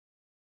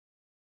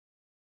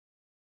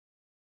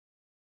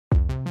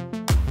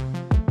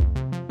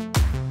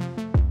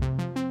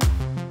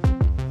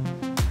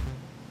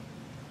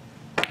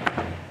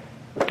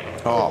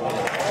Oh,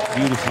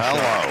 beautiful.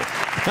 Hello.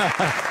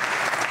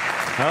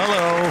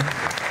 Hello.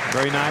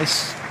 Very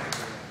nice.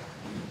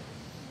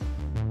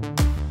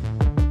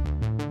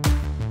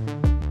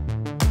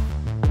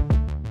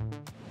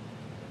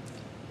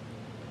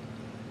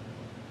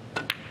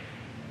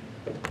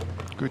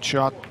 Good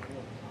shot.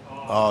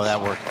 Oh,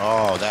 that worked.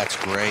 Oh, that's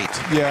great.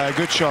 Yeah,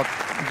 good shot.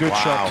 Good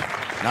shot.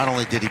 Not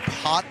only did he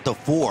pot the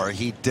 4,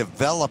 he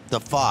developed the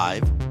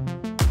 5.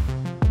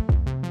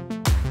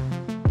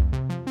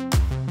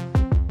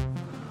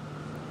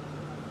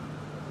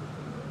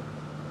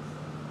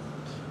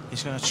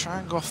 He's going to try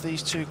and go off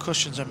these 2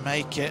 cushions and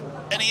make it.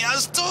 And he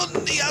has done!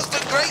 He has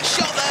done! Great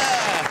shot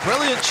there!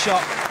 Brilliant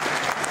shot.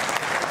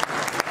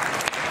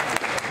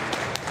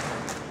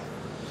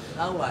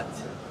 Now what?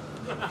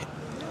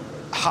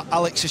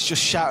 Alex has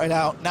just shouted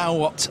out, now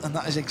what? And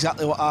that is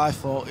exactly what I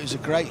thought. It was a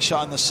great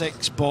shot in the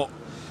 6, but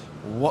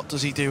what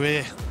does he do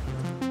here?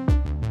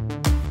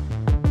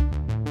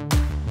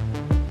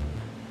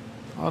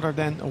 Other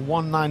than a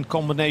 1-9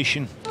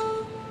 combination.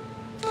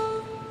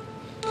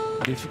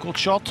 Difficult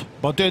shot,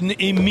 but an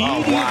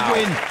immediate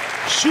win.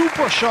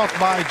 Super shot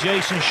by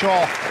Jayson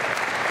Shaw.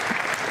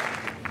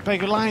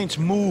 Pagulayan's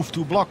move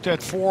to block that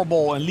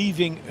 4-ball and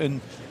leaving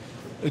an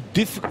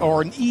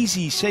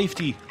easy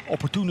safety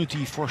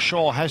opportunity for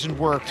Shaw hasn't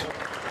worked.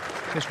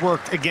 Has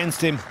worked against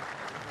him.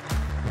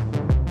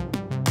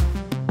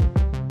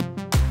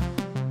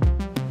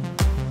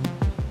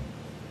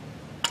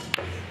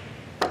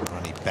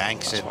 When he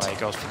banks it. That's why he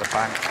goes for the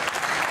bank.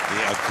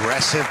 The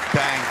aggressive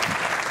bank.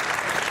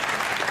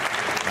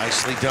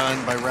 Nicely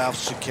done by Ralf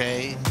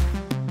Souquet.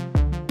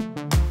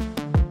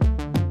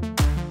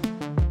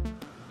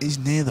 He's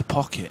near the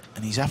pocket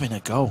and he's having a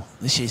go.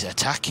 This is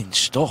attacking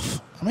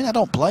stuff. I mean, I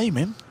don't blame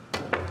him.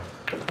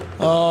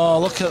 Oh,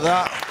 look at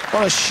that.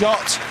 What a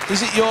shot.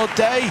 Is it your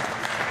day?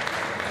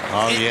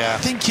 Oh, yeah.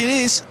 I think it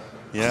is.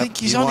 Yeah. I think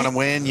he's you on want to it.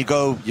 win, you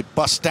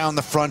bust down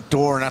the front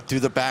door, not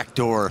through the back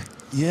door.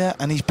 Yeah,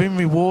 and he's been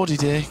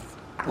rewarded here.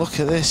 Look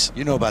at this.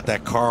 You know about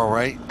that, Karl,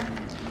 right?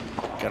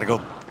 Got to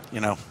go,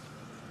 you know.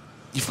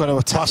 You've got to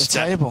attack the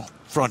table.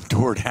 Front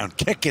door down,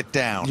 kick it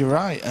down. You're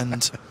right,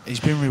 and he's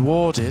been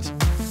rewarded.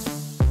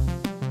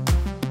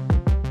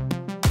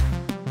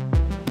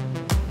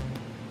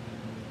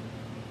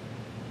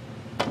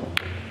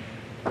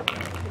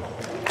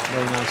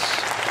 Very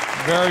nice.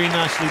 Very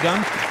nicely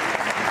done.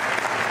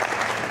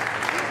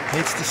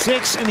 Hits the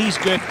 6 and he's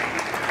good.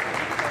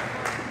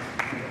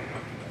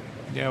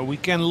 Yeah, we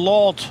can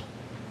laud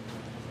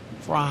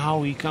for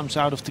how he comes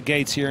out of the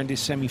gates here in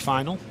this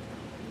semi-final.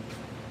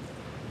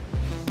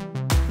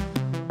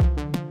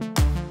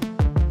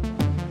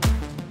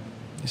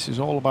 This is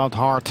all about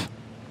heart.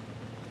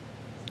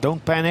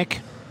 Don't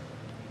panic.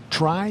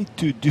 Try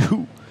to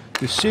do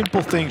the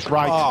simple things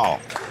right. Oh,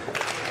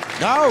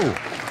 no.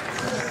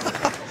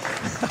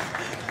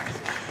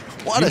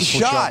 What Beautiful a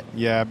shot.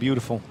 Yeah,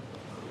 beautiful.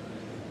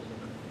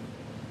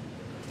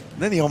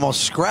 Then he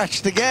almost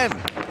scratched again.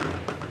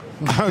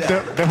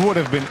 That would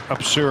have been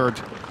absurd.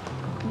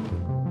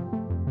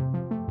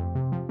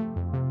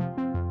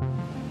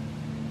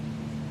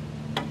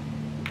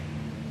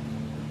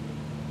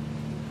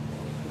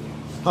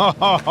 Great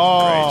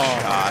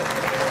shot.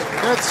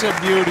 That's a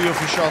beauty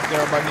of a shot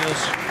there by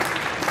Niels.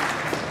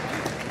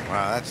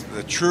 Wow, that's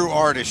the true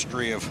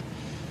artistry of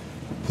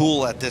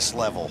pool at this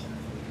level.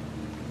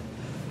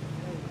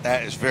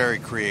 That is very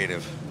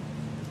creative.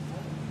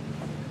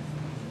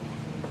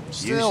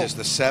 Still. Uses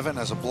the 7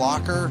 as a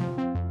blocker.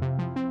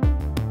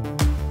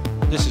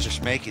 This is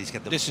Just make it. He's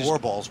got the this is- 4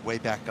 balls way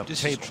back up the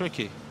This is table.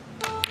 tricky.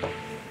 Oh,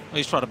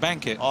 he's trying to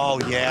bank it. Oh,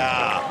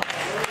 yeah.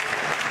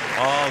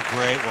 Oh,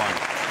 great one.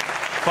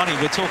 Funny,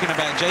 we're talking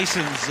about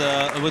Jason's.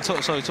 We're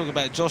talking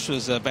about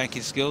Joshua's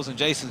banking skills, and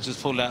Jason's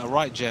just pulled out a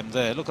right gem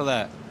there. Look at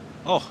that.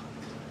 Oh,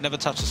 never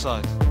touch the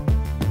side.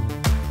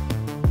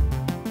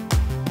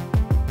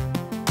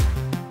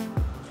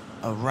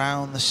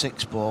 Around the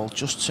 6-ball,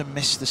 just to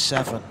miss the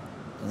 7.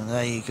 And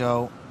there you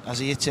go. As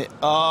he hit it.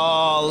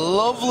 Oh,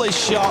 lovely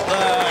shot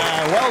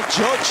there. Well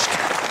judged.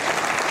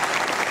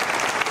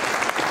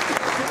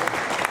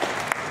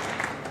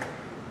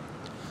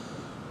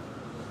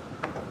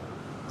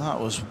 That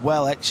was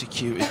well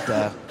executed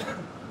there.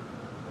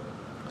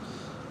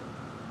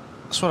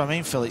 That's what I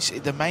mean, Phil.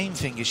 The main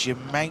thing is you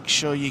make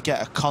sure you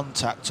get a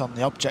contact on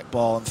the object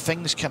ball, and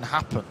things can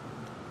happen.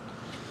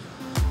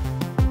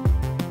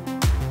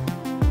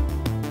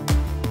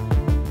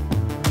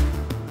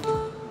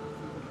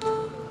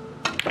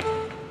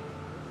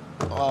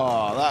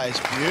 Oh, that is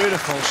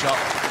beautiful shot.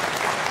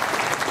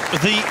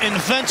 The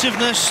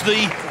inventiveness,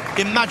 the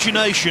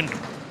imagination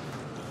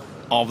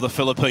of the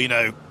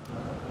Filipino.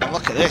 And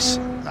look at this.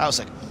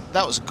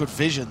 That was a good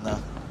vision there.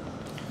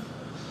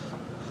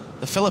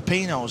 The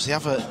Filipinos,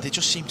 they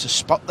just seem to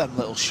spot them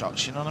little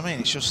shots, you know what I mean?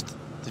 It's just,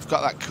 they've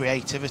got that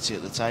creativity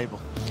at the table.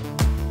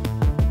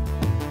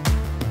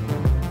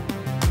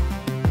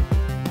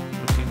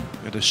 Looking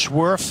at a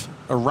swerve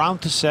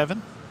around the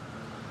 7.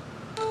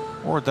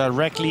 Or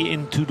directly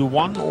into the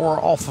 1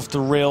 or off of the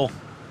rail.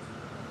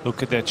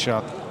 Look at that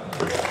shot.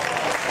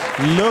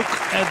 Look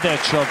at that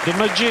shot. The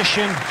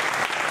magician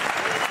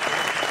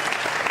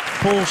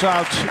pulls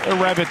out a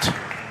rabbit.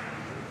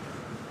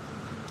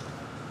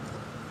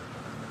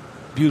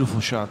 Beautiful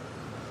shot.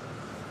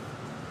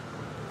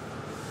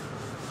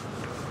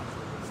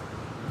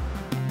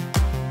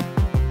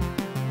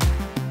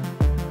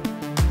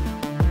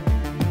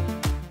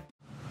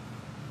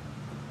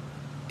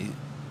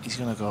 He's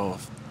going to go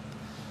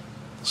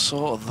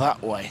sort of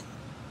that way.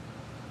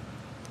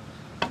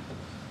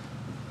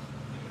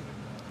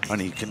 And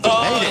he can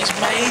He's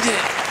made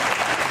it.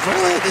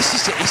 Brilliant. This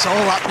is it. It's all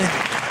happening.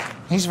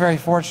 He's very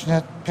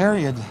fortunate,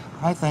 period,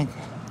 I think.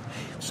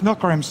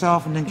 Snooker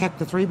himself and then kicked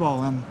the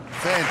 3-ball in.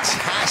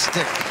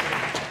 Fantastic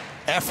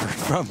effort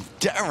from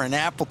Darren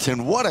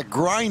Appleton. What a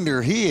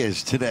grinder he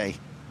is today.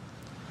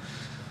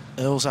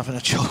 Earl's having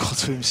a chuckle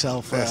to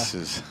himself there.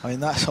 I mean,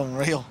 that's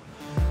unreal.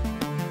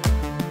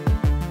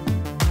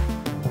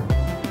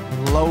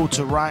 Low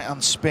to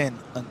right-hand spin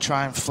and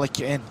try and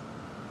flick it in.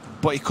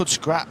 But he could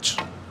scratch.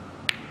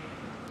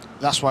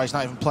 That's why he's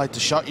not even played the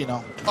shot, you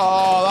know.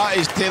 Oh, that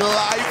is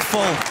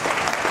delightful.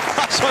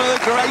 That's one of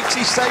the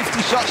greatest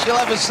safety shots you'll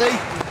ever see.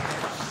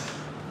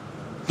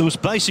 There was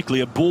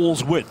basically a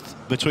ball's width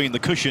between the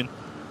cushion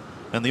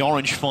and the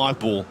orange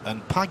 5-ball,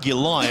 and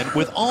Pagulayan,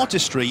 with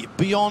artistry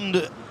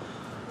beyond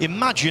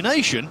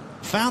imagination,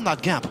 found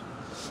that gap.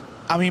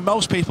 I mean,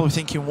 most people are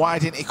thinking, why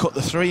didn't he cut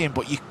the 3 in?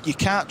 But you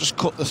can't just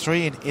cut the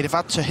 3 in. He'd have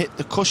had to hit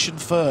the cushion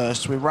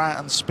first with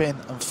right-hand spin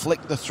and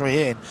flick the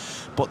 3 in.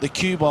 But the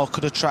cue ball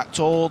could have tracked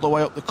all the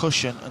way up the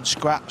cushion and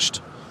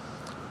scratched.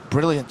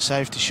 Brilliant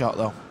safety shot,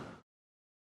 though.